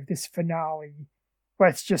idea of this finale, where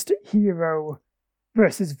it's just hero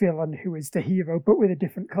versus villain who is the hero, but with a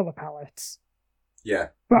different colour palette. Yeah.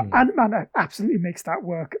 But Ant-Man absolutely makes that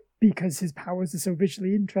work, because his powers are so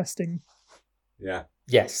visually interesting. Yeah.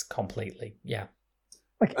 Yes, completely. Yeah.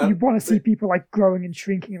 Like, you want to see people, growing and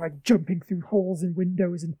shrinking, and, jumping through holes in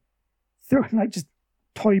windows and throwing, just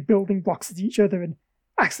toy building blocks at each other and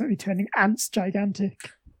accidentally turning ants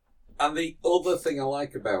gigantic. And the other thing I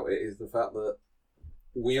like about it is the fact that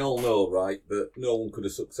we all know, right, that no one could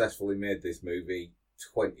have successfully made this movie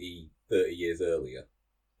 20, 30 years earlier.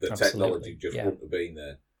 The technology just wouldn't have been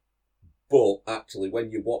there. But actually, when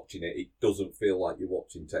you're watching it, it doesn't feel like you're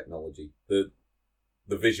watching technology. The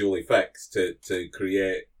visual effects to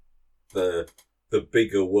create the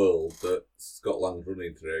bigger world that Scott Lang's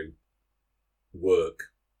running through work.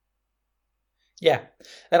 Yeah,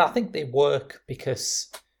 and I think they work because,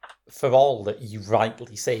 for all that you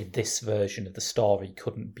rightly say this version of the story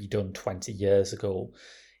couldn't be done 20 years ago,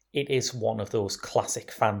 it is one of those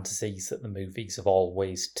classic fantasies that the movies have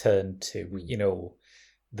always turned to. You know,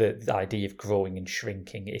 the idea of growing and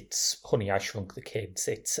shrinking. It's Honey, I Shrunk the Kids.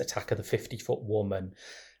 It's Attack of the 50-Foot Woman.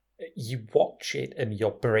 You watch it and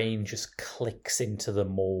your brain just clicks into the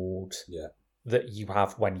mode that you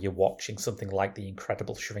have when you're watching something like The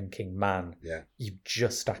Incredible Shrinking Man. Yeah. You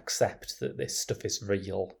just accept that this stuff is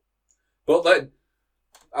real. But then,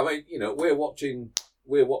 I mean, you know, we're watching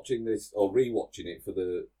this or rewatching it for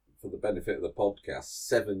the benefit of the podcast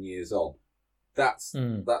 7 years on. That's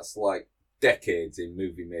like decades in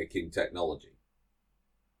movie making technology.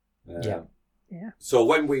 Yeah. So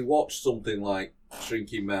when we watch something like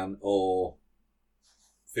Shrinking Man or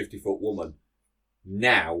 50-Foot Woman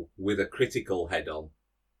now with a critical head on,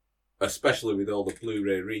 especially with all the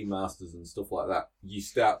Blu-ray remasters and stuff like that, you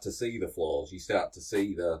start to see the flaws. You start to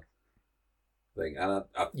see the thing, and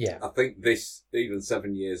I think this, even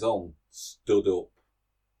 7 years on, stood up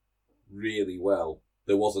really well.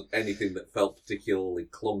 There wasn't anything that felt particularly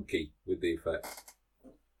clunky with the effects.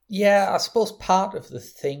 Yeah, I suppose part of the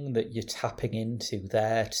thing that you're tapping into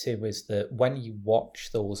there too is that when you watch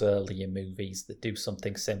those earlier movies that do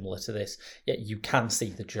something similar to this, you can see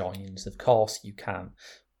the joins, of course you can,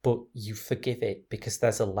 but you forgive it because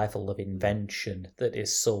there's a level of invention that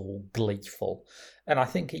is so gleeful. And I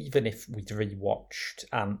think even if we'd rewatched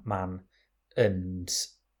Ant-Man and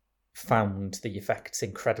found the effects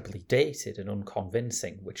incredibly dated and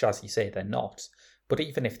unconvincing, which, as you say, they're not, but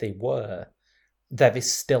even if they were, there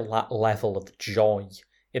is still that level of joy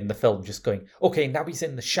in the film, just going, okay, now he's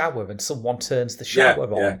in the shower and someone turns the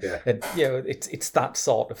shower on. And, you know, it's that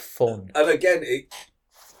sort of fun. And again,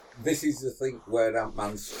 this is the thing where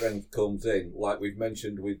Ant-Man's strength comes in, like we've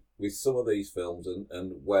mentioned with some of these films,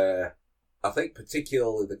 and where I think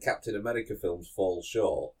particularly the Captain America films fall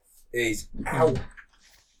short, is ow.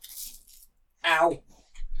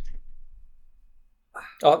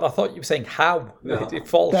 Oh, I thought you were saying how. No. It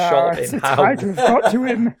falls short in it's how. hard to have got to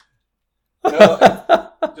him. No,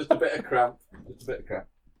 just a bit of cramp.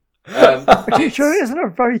 Are you sure it isn't a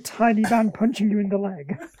very tiny man punching you in the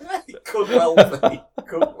leg? It could well be.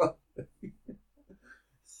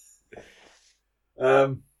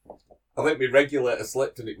 I think my regulator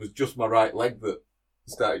slipped and it was just my right leg that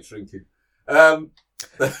started shrinking.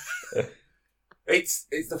 It's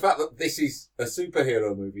the fact that this is a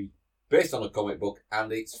superhero movie based on a comic book,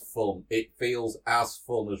 and it's fun. It feels as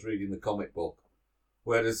fun as reading the comic book.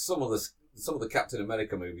 Whereas some of the Captain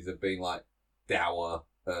America movies have been like dour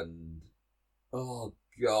and, oh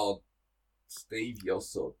God, Steve, you're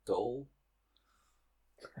so dull.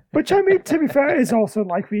 Which, I mean, to be fair, is also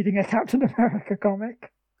like reading a Captain America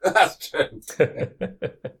comic. That's true.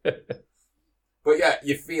 But yeah,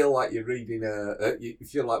 you feel like you're reading you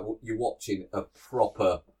feel like you're watching a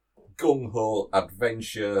proper gung-ho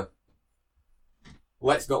adventure.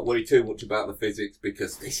 Let's not worry too much about the physics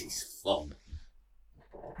because this is fun.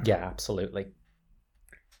 Yeah, absolutely.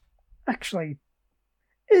 Actually,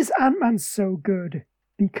 is Ant-Man so good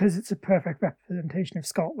because it's a perfect representation of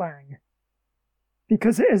Scott Lang?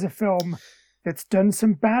 Because it is a film that's done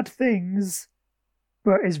some bad things,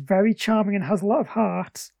 but is very charming and has a lot of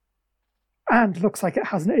heart, and looks like it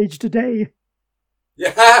hasn't aged a day.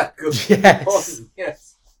 Yeah, good. Yes.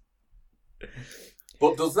 Yes.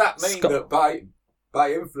 But does that mean that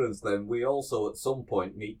by inference then, we also at some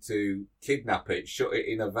point need to kidnap it, shut it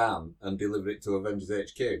in a van, and deliver it to Avengers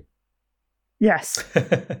HQ? Yes.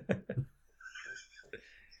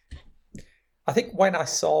 I think when I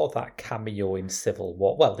saw that cameo in Civil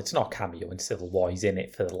War, well, it's not a cameo in Civil War, he's in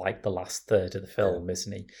it for like the last third of the film,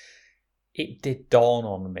 isn't he? It did dawn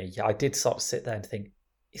on me. I did sort of sit there and think,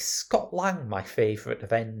 is Scott Lang my favourite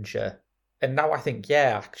Avenger? And now I think,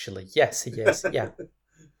 yeah, actually, yes, he is, yeah.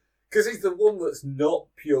 Because he's the one that's not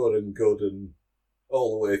pure and good and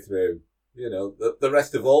all the way through. You know, the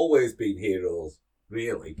rest have always been heroes,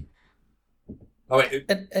 really. I mean,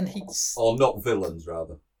 and he's... Or not villains,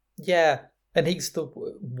 rather. Yeah, and he's the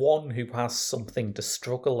one who has something to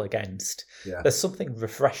struggle against. Yeah. There's something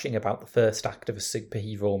refreshing about the first act of a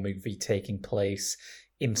superhero movie taking place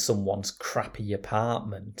in someone's crappy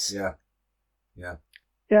apartment. Yeah.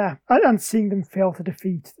 Yeah, and seeing them fail to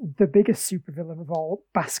defeat the biggest supervillain of all,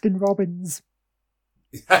 Baskin Robbins.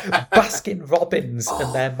 Baskin Robbins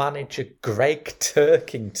and their manager Greg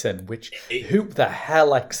Turkington, who the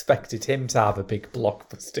hell expected him to have a big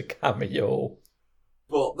blockbuster cameo?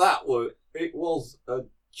 But it was a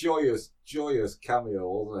joyous cameo,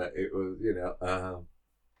 wasn't it? It was,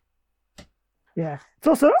 Yeah, it's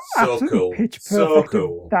also so absolutely cool. pitch perfect. So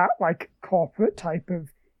cool. That corporate type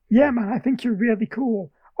of, yeah, man, I think you're really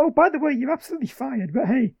cool. Oh, by the way, you're absolutely fired, but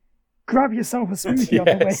hey, grab yourself a smoothie on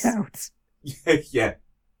the way out. Yeah.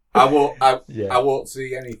 I won't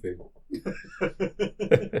see anything.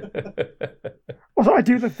 Also, I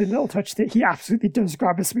do love the little touch that he absolutely does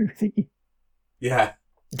grab a smoothie. Yeah.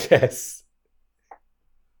 Yes.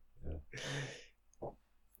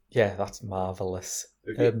 Yeah, that's marvellous.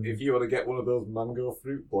 If you want to get one of those mango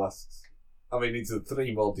fruit blasts, I mean, it's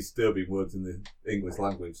 3 more disturbing words in the English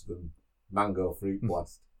language than mango fruit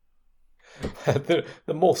blast.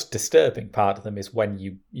 The most disturbing part of them is when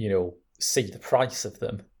you see the price of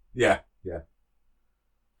them. Yeah.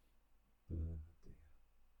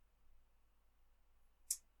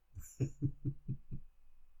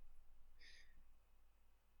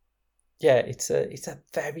 Yeah, it's a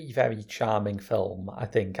very, very charming film, I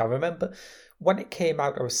think. I remember when it came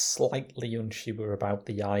out, I was slightly unsure about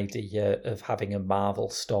the idea of having a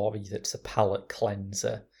Marvel story that's a palate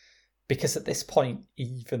cleanser. Because at this point,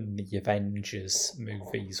 even the Avengers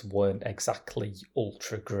movies weren't exactly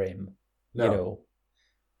ultra grim. No.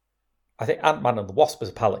 I think Ant-Man and the Wasp was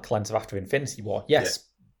a palate cleanser after Infinity War. Yes,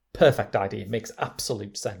 perfect idea. Makes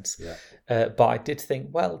absolute sense. Yeah. But I did think,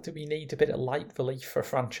 well, do we need a bit of light relief for a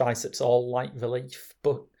franchise that's all light relief?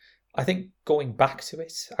 But I think going back to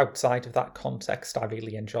it, outside of that context, I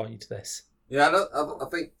really enjoyed this. Yeah, I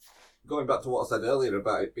think going back to what I said earlier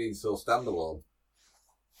about it being so standalone,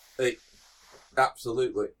 it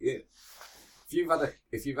absolutely. If you've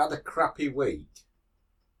had a crappy week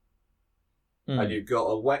and you've got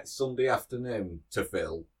a wet Sunday afternoon to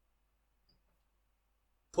fill,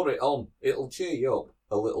 put it on. It'll cheer you up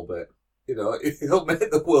a little bit. It'll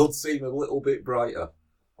make the world seem a little bit brighter.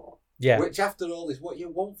 Yeah. Which, after all, is what you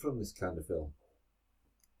want from this kind of film.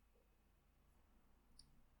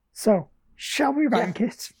 So, shall we rank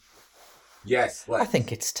it? Yes, let's. I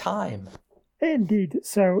think it's time. Indeed.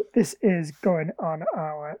 So, this is going on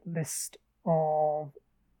our list of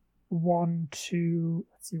 1 to,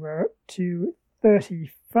 let's see, we're up to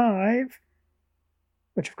 35,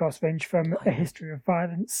 which of course range from A History of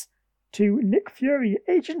Violence to Nick Fury,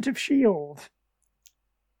 Agent of S.H.I.E.L.D.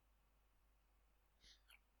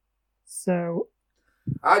 So,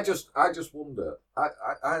 I just wonder.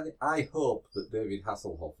 I hope that David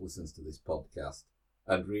Hasselhoff listens to this podcast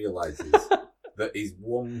and realizes that his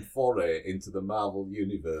one foray into the Marvel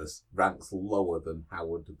universe ranks lower than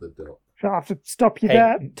Howard the Duck. I'll have to stop you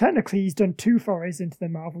there. Technically, he's done 2 forays into the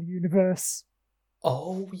Marvel universe.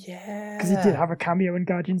 Oh, yeah. Because he did have a cameo in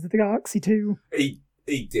Guardians of the Galaxy 2. He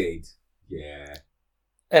did, yeah.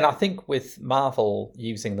 And I think with Marvel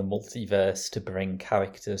using the multiverse to bring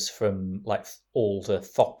characters from older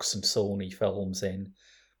Fox and Sony films in,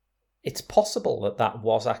 it's possible that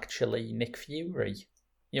was actually Nick Fury.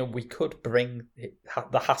 We could bring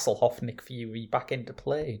the Hasselhoff Nick Fury back into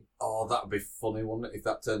play. Oh, that'd be funny, wouldn't it, if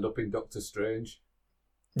that turned up in Doctor Strange?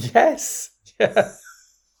 Yes! Yeah.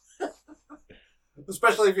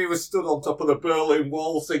 Especially if he was stood on top of the Berlin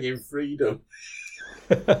Wall singing Freedom.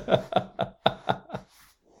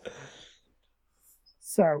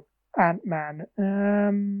 So, Ant-Man.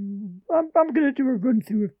 I'm going to do a run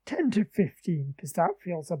through of 10 to 15 because that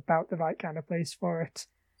feels about the right kind of place for it.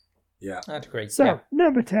 Yeah. I'd agree. So,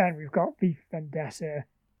 number 10, we've got V for Vendetta.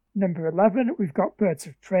 Number 11, we've got Birds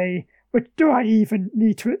of Prey, which do I even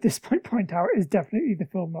need to at this point out is definitely the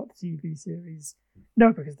film, not the TV series.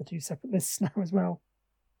 No, because they're 2 separate lists now as well.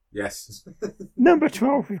 Yes. Number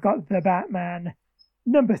 12, we've got The Batman.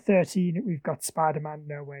 Number 13, we've got Spider-Man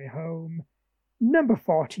No Way Home. Number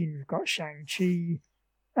 14, we've got Shang-Chi.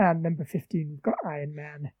 And number 15, we've got Iron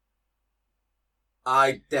Man.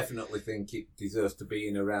 I definitely think it deserves to be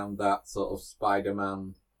in around that sort of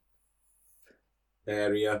Spider-Man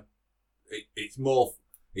area. It's more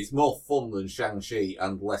fun than Shang-Chi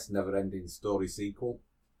and less never-ending story sequel.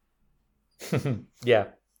 Yeah,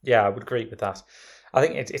 I would agree with that. I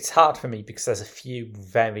think it's hard for me because there's a few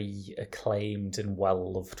very acclaimed and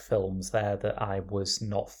well-loved films there that I was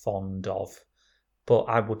not fond of. But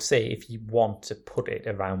I would say if you want to put it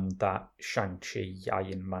around that Shang-Chi,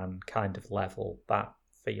 Iron Man kind of level, that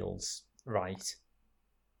feels right.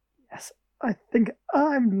 Yes, I think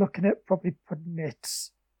I'm looking at probably putting it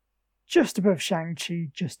just above Shang-Chi,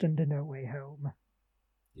 just under No Way Home.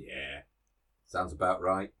 Yeah, sounds about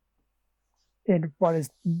right. In what is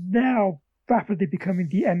now rapidly becoming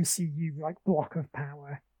the MCU block of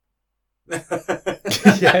power.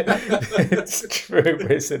 Yeah, it's true,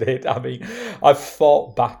 isn't it? I mean, I've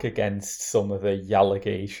fought back against some of the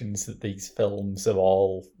allegations that these films are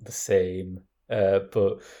all the same,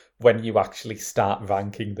 but when you actually start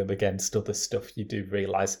ranking them against other stuff, you do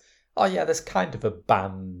realise, oh yeah, there's kind of a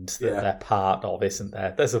band that they're part of, isn't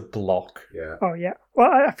there? There's a block. Yeah. Oh yeah.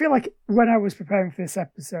 Well, I feel like when I was preparing for this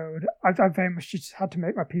episode, I very much just had to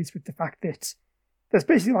make my peace with the fact that there's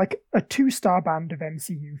basically a 2-star band of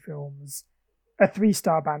MCU films, a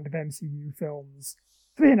 3-star band of MCU films,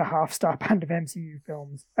 3.5-star band of MCU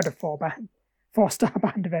films, and a 4-star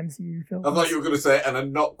band of MCU films. I thought you were going to say, and a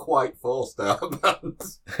not quite 4-star band.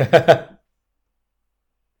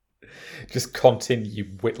 Just continue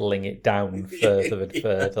whittling it down further and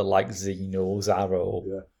further, like Xeno's arrow.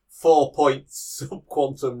 Yeah. 4 points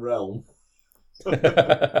quantum realm.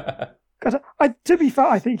 Because to be fair,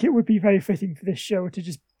 I think it would be very fitting for this show to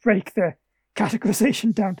just break the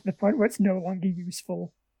categorization down to the point where it's no longer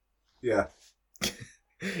useful. Yeah.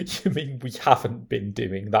 You mean we haven't been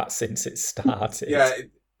doing that since it started? Yeah,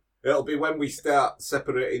 it'll be when we start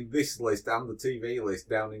separating this list and the TV list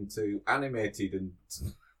down into animated and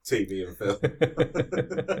TV and film.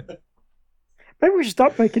 Maybe we should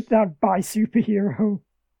start breaking it down by superhero.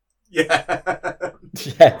 Yeah.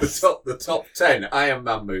 Yes. The top 10 Iron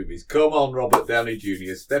Man movies. Come on, Robert Downey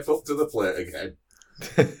Jr., step up to the plate again.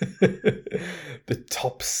 The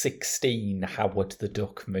top 16 Howard the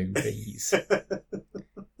Duck movies.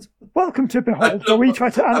 Welcome to Behold, where we try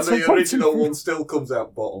to answer and the original one still comes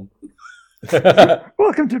out bottom.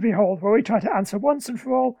 Welcome to Behold, where we try to answer once and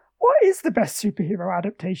for all, what is the best superhero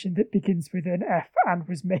adaptation that begins with an F and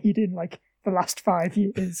was made in the last 5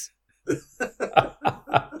 years?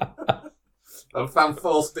 And Fan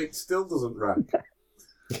 4 Stick still doesn't rank.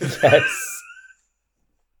 Yes.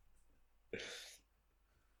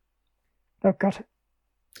 Oh God,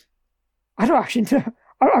 I don't actually know.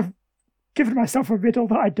 I've given myself a riddle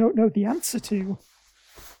that I don't know the answer to.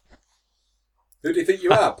 Who do you think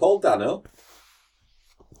you are, Paul Dano?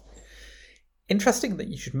 Interesting that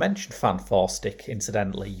you should mention Fan 4 Stick,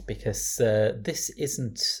 incidentally, because this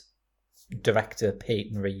isn't director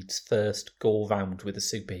Peyton Reed's first go-round with a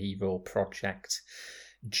superhero project.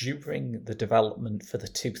 During the development for the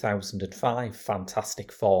 2005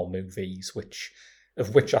 Fantastic Four movies,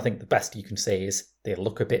 of which I think the best you can say is they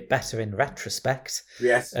look a bit better in retrospect.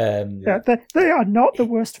 Yes. They are not the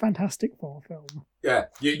worst Fantastic Four film. Yeah.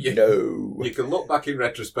 You can look back in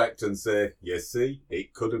retrospect and say, you see,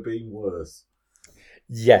 it could have been worse.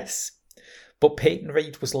 Yes. But Peyton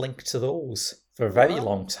Reed was linked to those for a very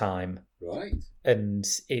long time. Right. And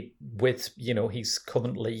he's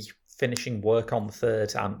currently finishing work on the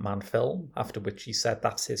third Ant-Man film, after which he said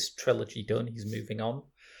that's his trilogy done, he's moving on.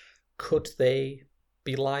 Could they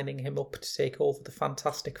be lining him up to take over the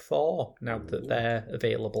Fantastic Four now that they're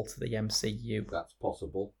available to the MCU? That's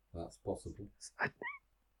possible.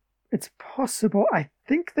 It's possible. I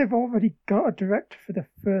think they've already got a director for the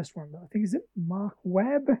first one, though. I think, is it Mark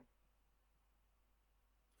Webb?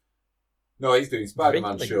 No, he's doing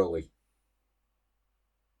Spider-Man, really? Surely.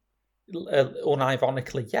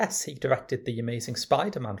 Unironically, yes, he directed the Amazing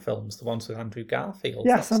Spider-Man films, the ones with Andrew Garfield.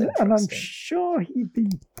 Yes, and I'm sure he'd be...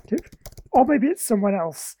 Or maybe it's someone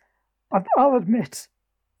else. I'll admit,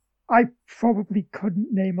 I probably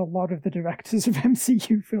couldn't name a lot of the directors of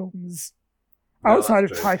MCU films outside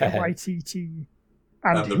of Taika Waititi.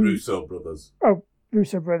 And the Russo brothers. Oh,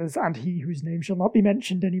 Russo brothers and he whose name shall not be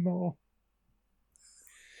mentioned anymore.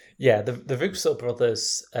 Yeah, the Russo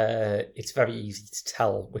brothers, it's very easy to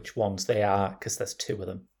tell which ones they are because there's 2 of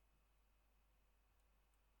them.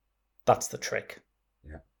 That's the trick.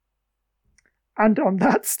 Yeah. And on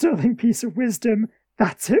that sterling piece of wisdom,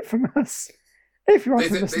 that's it from us. If you want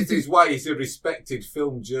to listen this is why he's a respected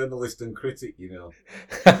film journalist and critic,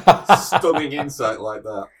 Stunning insight like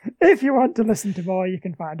that. If you want to listen to more, you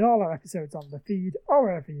can find all our episodes on the feed or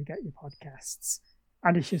wherever you get your podcasts.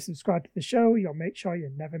 And if you subscribe to the show, you'll make sure you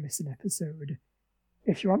never miss an episode.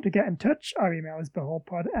 If you want to get in touch, our email is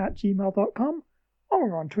beholdpod@gmail.com, or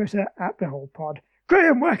we're on Twitter @beholdpod.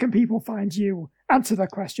 Graham, where can people find you? Answer the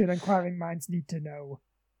question inquiring minds need to know.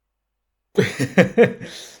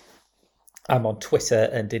 I'm on Twitter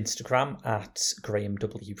and Instagram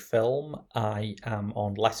 @GrahamWFilm. I am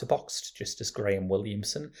on Letterboxd, just as Graham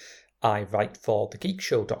Williamson. I write for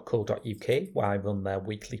thegeekshow.co.uk, where I run their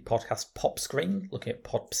weekly podcast Pop Screen, looking at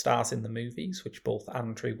pop stars in the movies, which both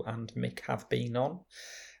Andrew and Mick have been on.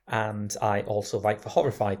 And I also write for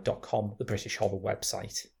horrified.com, the British horror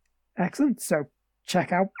website. Excellent. So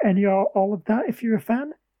check out any or all of that if you're a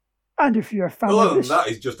fan. And if you're a fan Other of than this... that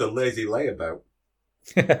is just a lazy layabout.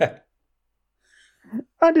 And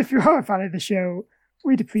if you are a fan of the show,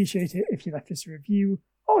 we'd appreciate it if you left us a review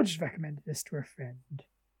or just recommended us to a friend.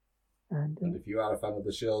 And if you are a fan of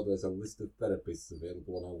the show, there's a list of therapists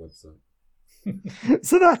available on our website.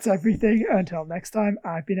 So that's everything. Until next time,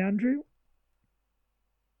 I've been Andrew.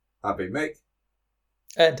 I've been Mick.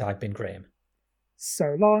 And I've been Graham.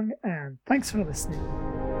 So long, and thanks for listening.